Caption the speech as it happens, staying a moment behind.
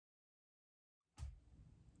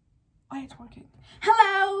Oh, it's working.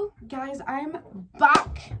 Hello, guys. I'm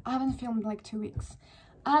back. I haven't filmed in like 2 weeks.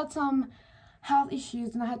 I had some health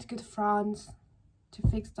issues and I had to go to France to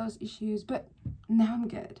fix those issues, but now I'm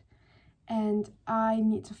good. And I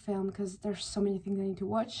need to film because there's so many things I need to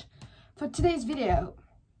watch. For today's video,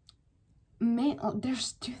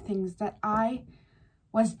 there's 2 things that I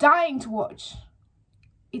was dying to watch.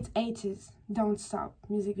 It's ATEEZ Don't Stop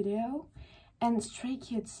music video and Stray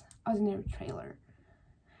Kids Oddinary trailer.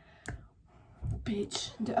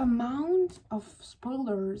 Bitch, the amount of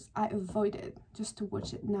spoilers I avoided just to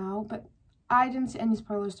watch it now, but I didn't see any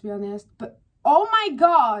spoilers to be honest, but oh my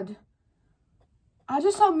god! I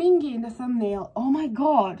just saw Mingy in the thumbnail. Oh my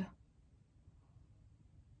god!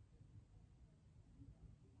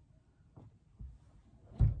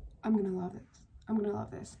 I'm gonna love this. I'm gonna love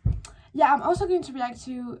this. Yeah, I'm also going to react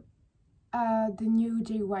to the new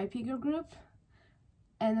JYP girl group,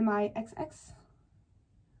 NMIXX.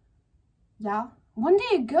 Yeah, one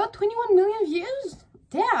day ago, 21 million views?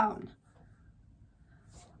 Damn!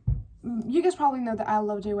 You guys probably know that I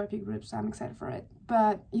love JYP groups, so I'm excited for it.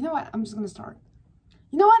 But you know what? I'm just gonna start.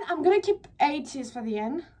 You know what? I'm gonna keep ATEEZ for the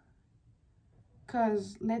end.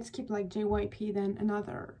 Because let's keep like JYP then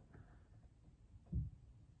another.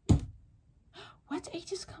 What's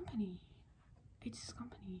ATEEZ company? ATEEZ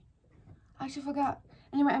company. I actually forgot.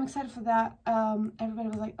 Anyway, I'm excited for that. Everybody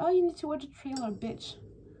was like, oh, you need to watch the trailer, bitch.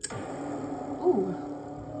 Ooh.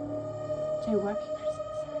 JYP presents.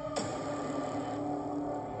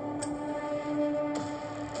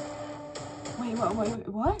 Wait,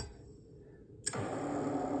 what?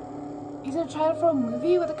 Is it a trailer for a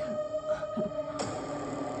movie with a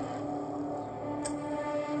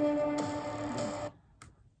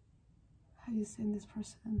How do you send this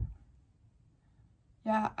person?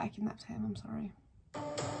 Yeah, I kidnapped him, I'm sorry.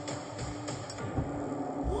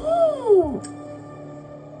 Ooh!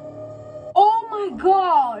 Oh my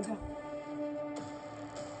god!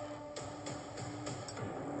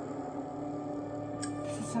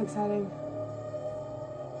 This is so exciting.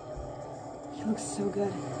 He looks so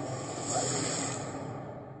good.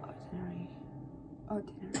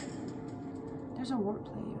 Oddinary. There's a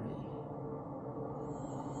wordplay already.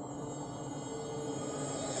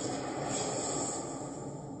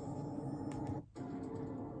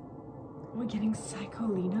 We're getting Psycho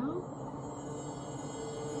Lino?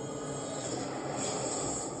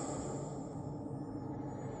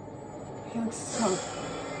 He looks so...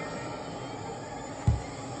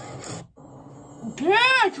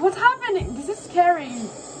 Bitch! What's happening? This is scary.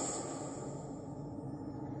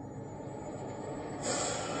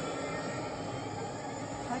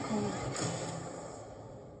 Psycho.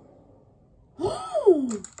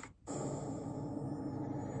 Oh!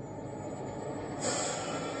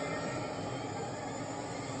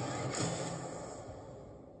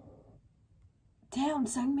 Damn,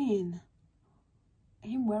 Sangmin.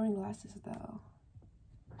 Him wearing glasses though.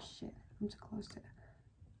 Oh, shit, I'm too close to it.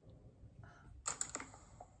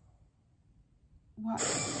 What?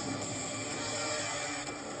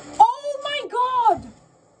 Oh my god!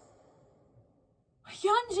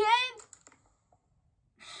 Hyunjin!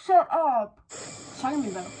 Shut up!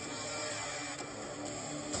 Sangmin though.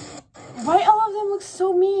 Why all of them look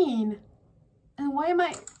so mean? And why am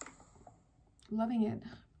I loving it?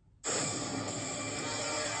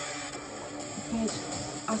 Bitch,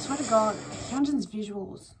 I swear to god, Hyunjin's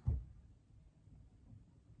visuals.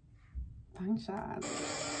 Bangshad.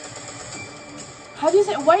 How do you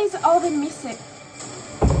say, why is all of them missing?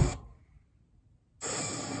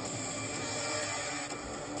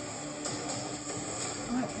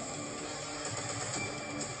 What?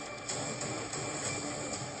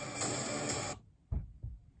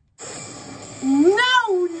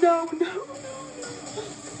 No.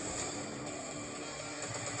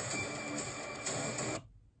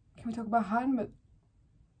 Can we talk about Han? But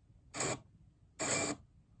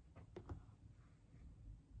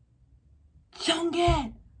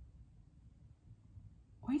Jungin!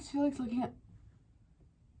 Why is Felix looking at...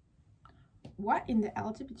 What in the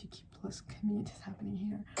LGBTQ plus community is happening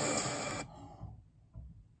here?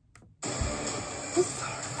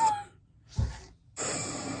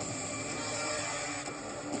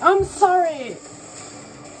 I'm sorry!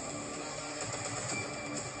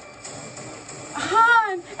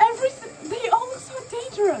 Han! They all look so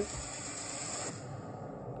dangerous!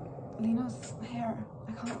 Lino's hair.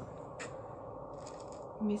 I can't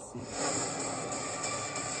miss it.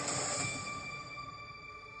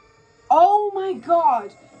 Oh my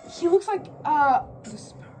god! He looks like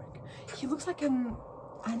he looks like an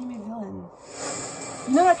anime villain.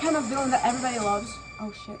 You know that kind of villain that everybody loves?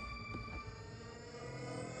 Oh shit.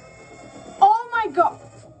 Oh my god!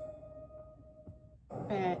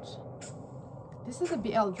 This is a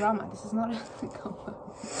BL drama. This is not a combo.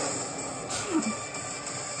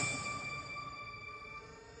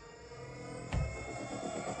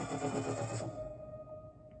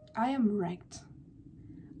 I am wrecked.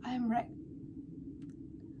 I am wrecked.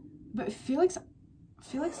 But Felix is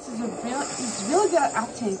really good at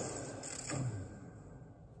acting.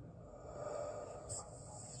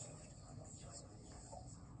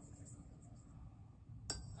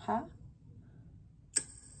 Huh?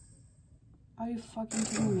 Are you fucking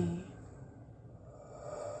kidding me?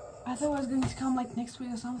 I thought it was going to come like next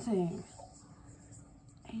week or something.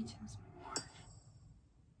 ATEEZ.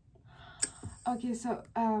 Okay, so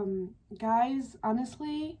guys,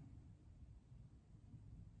 honestly,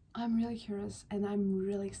 I'm really curious and I'm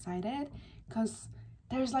really excited because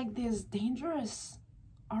there's like this dangerous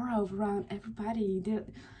aura around everybody.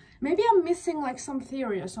 Maybe I'm missing like some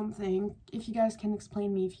theory or something. If you guys can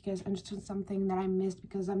explain me, if you guys understood something that I missed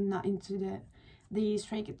because I'm not into the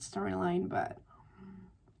Stray Kids storyline, but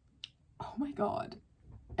oh my god.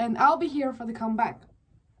 And I'll be here for the comeback.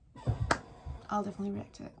 I'll definitely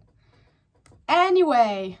react to it.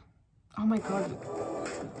 Anyway, oh my god,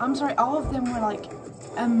 I'm sorry, all of them were like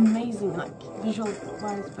amazing, like visual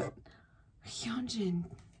wise, but Hyunjin's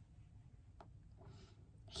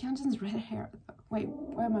red hair. Wait,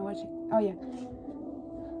 where am I watching? Oh yeah,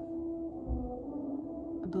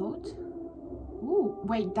 a boat. Ooh,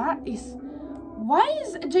 wait, that is. Why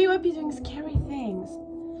is JYP doing scary things?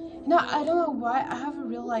 You know, I don't know why. I have a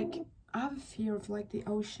real I have a fear of like the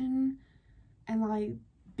ocean and like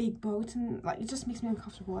big boats, and like it just makes me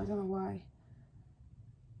uncomfortable. I don't know why,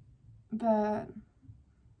 but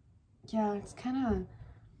yeah, it's kind of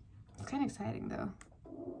exciting though,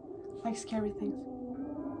 like scary things.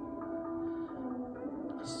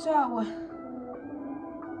 So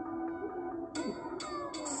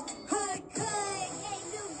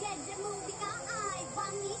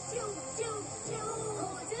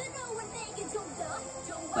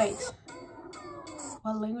wait,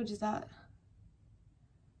 what language is that?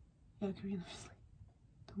 Yeah, Korean, obviously.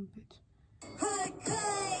 Dumb bitch.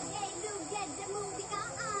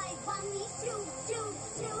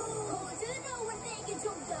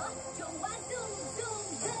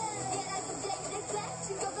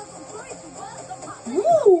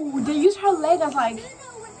 Ooh, they use her leg as like.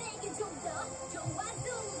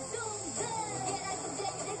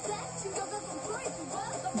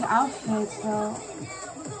 The outfits though.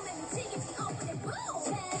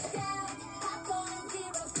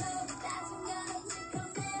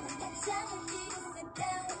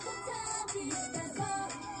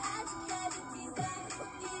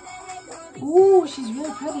 Ooh, she's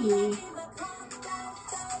really pretty.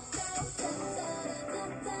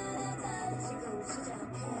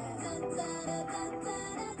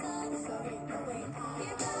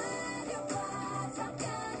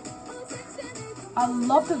 I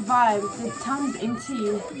love the vibe. The town is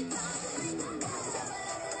empty.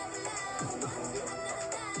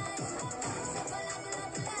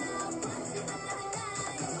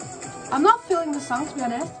 I'm not feeling the song to be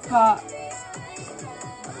honest, but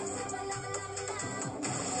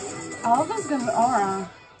I love this good aura.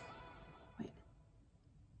 Wait.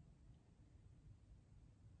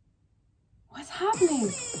 What's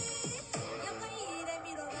happening?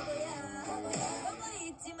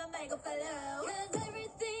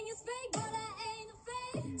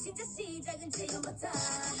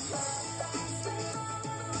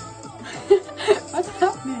 What's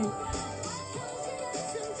happening?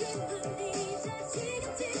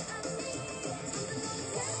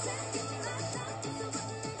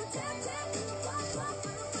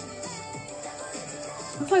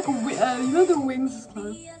 It's like, you know the wings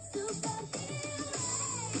stuff.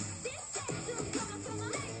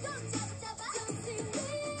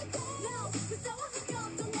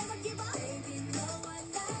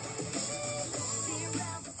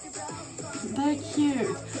 They're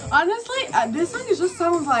cute. Honestly, this song just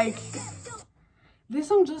sounds like. This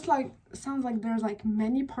song just like sounds like there's like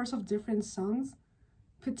many parts of different songs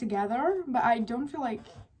put together, but I don't feel like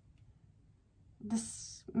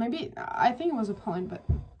this. Maybe I think it was a point, but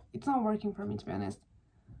it's not working for me to be honest.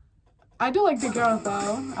 I do like the girls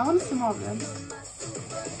though. I want to see more of them.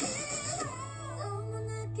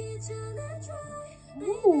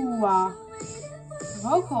 Ooh,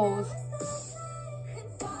 vocals.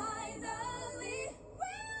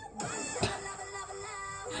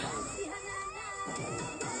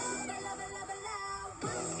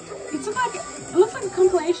 It looks like a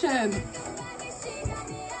compilation.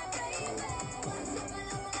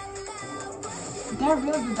 They're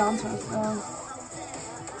really good dancers though.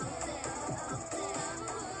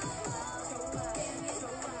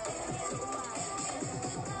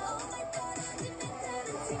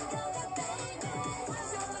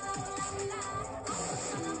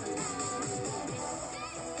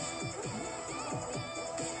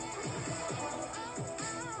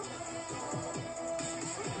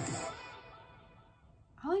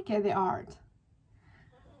 Okay, the art.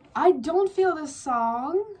 I don't feel this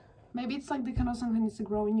song. Maybe it's like the kind of song that needs to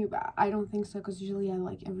grow in you, but I don't think so, because usually I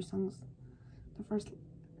like every song's the first.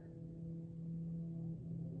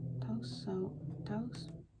 Toes.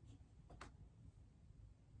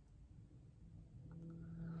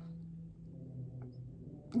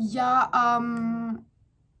 Yeah, I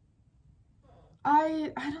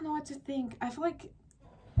don't know what to think. I feel like,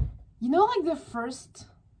 you know, like the first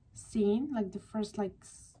scene, like the first like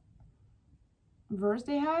verse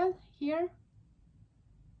they had here,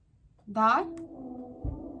 that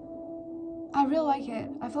I really like it.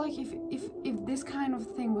 I feel like if this kind of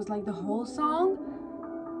thing was like the whole song,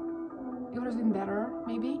 it would have been better,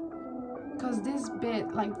 maybe, because this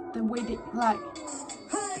bit, like the way they like,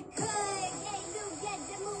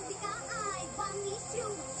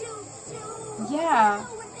 yeah,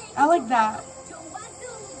 I like that.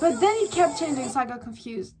 But then it kept changing, so I got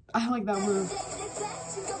confused. I like that move.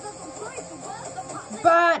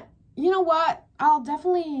 But you know what? I'll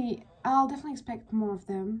definitely expect more of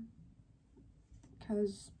them,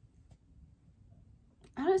 because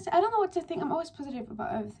I don't know what to think. I'm always positive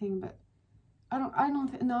about everything, but I don't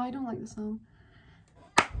like the song.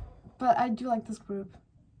 But I do like this group.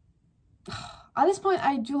 At this point,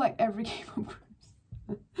 I do like every K-pop group.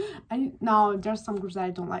 No, there's some groups that I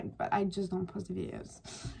don't like, but I just don't post the videos.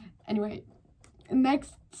 Anyway,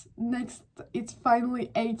 next, it's finally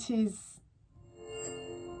ATEEZ.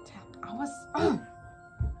 Damn, I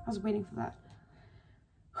was waiting for that.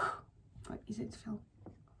 What is it, Phil?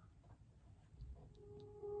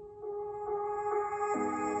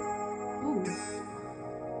 Ooh.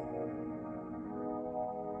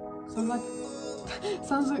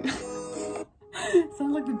 Sounds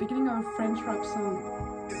like the beginning of a French rap song.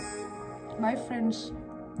 My French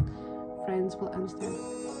friends will understand.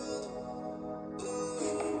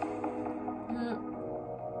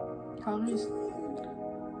 Chorus.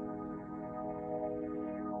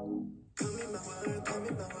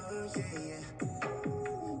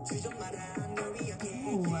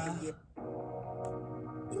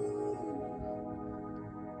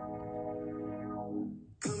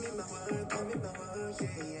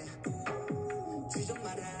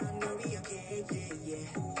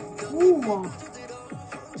 Ooh.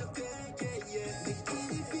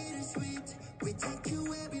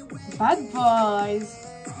 Bad boys.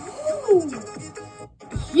 Ooh.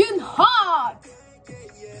 Hyun hot.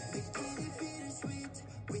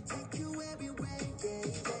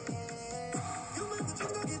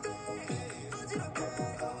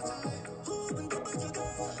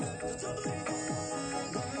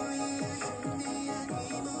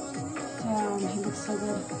 Damn, he looks so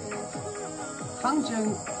good. Hangjun.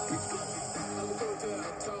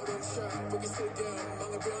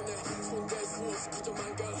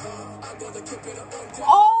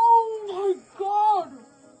 Oh my god!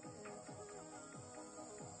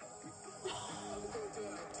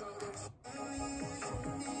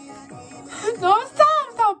 No,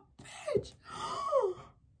 stop, bitch!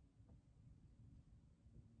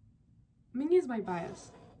 Mingy is my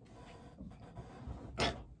bias.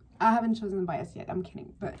 I haven't chosen a bias yet, I'm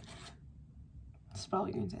kidding, but it's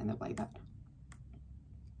probably going to end up like that.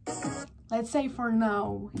 Let's say for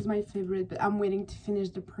now he's my favorite, but I'm waiting to finish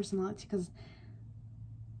the personality, because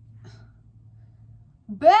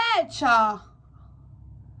bitch!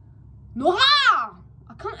 Noha!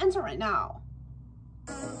 I can't enter right now.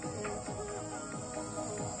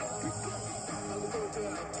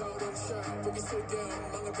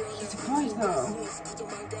 He's great though.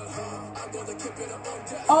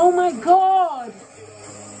 Oh my god!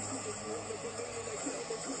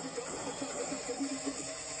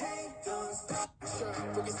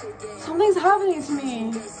 Something's happening to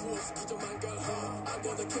me.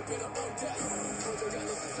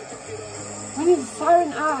 When is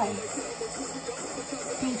Siren Eye?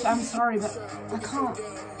 Bitch, I'm sorry, but I can't.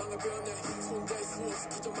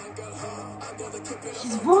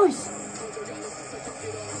 His voice.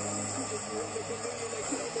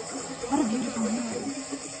 What a beautiful man.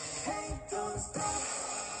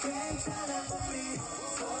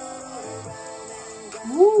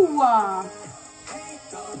 Ooh.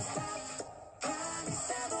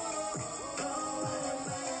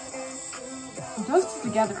 Those two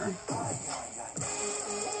together.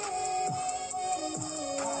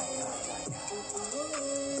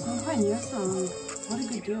 Your song. What a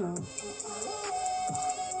good duo.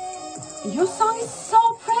 Your song is so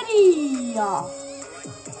pretty.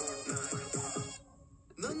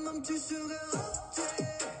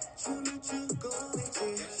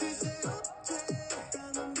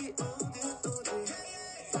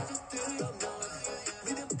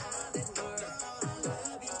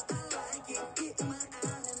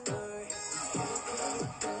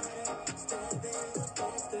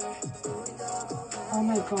 Oh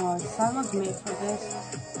my god, Sam was made for this.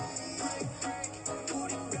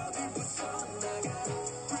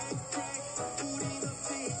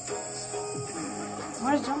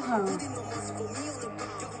 Where's Jungkook?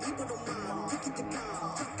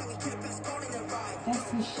 That's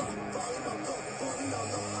the shit.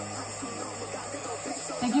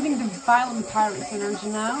 They're giving the violent pirates energy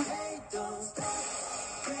now.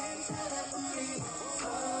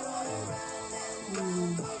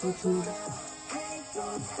 Let's move.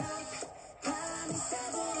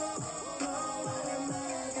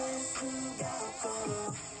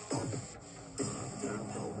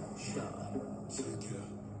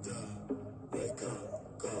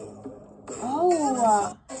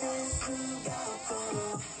 Oh!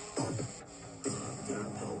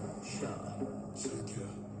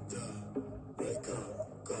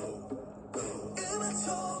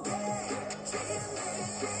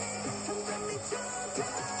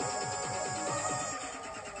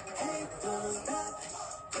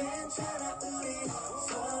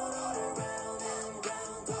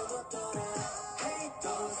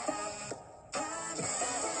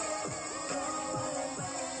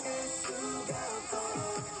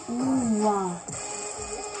 Ooh, wow.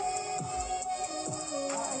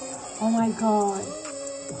 Oh my god.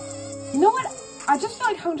 You know what? I just feel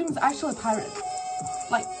like Hongjoong is actually a pirate.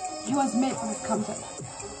 Like, he was made for this content.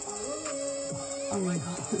 Oh my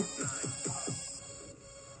god.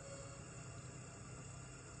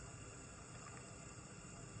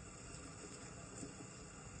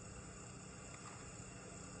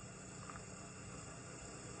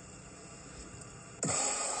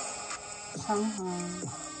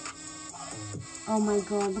 Shanghai. Oh my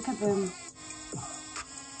god, look at them.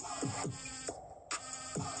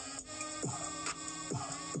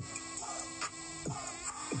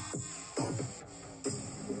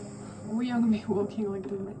 We are gonna be walking like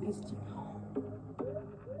the this.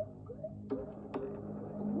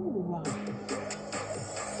 Ooh.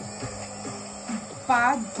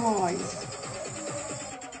 Bad boys.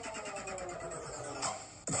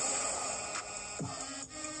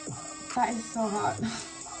 That is so hot.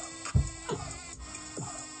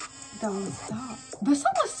 Don't stop. The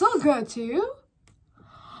song was so good too.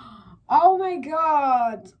 Oh my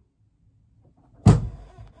god.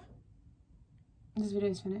 This video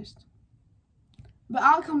is finished. But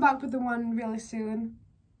I'll come back with the one really soon.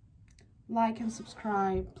 Like and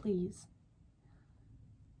subscribe, please.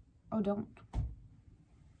 Oh, don't.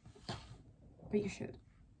 But you should.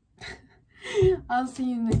 I'll see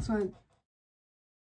you in the next one.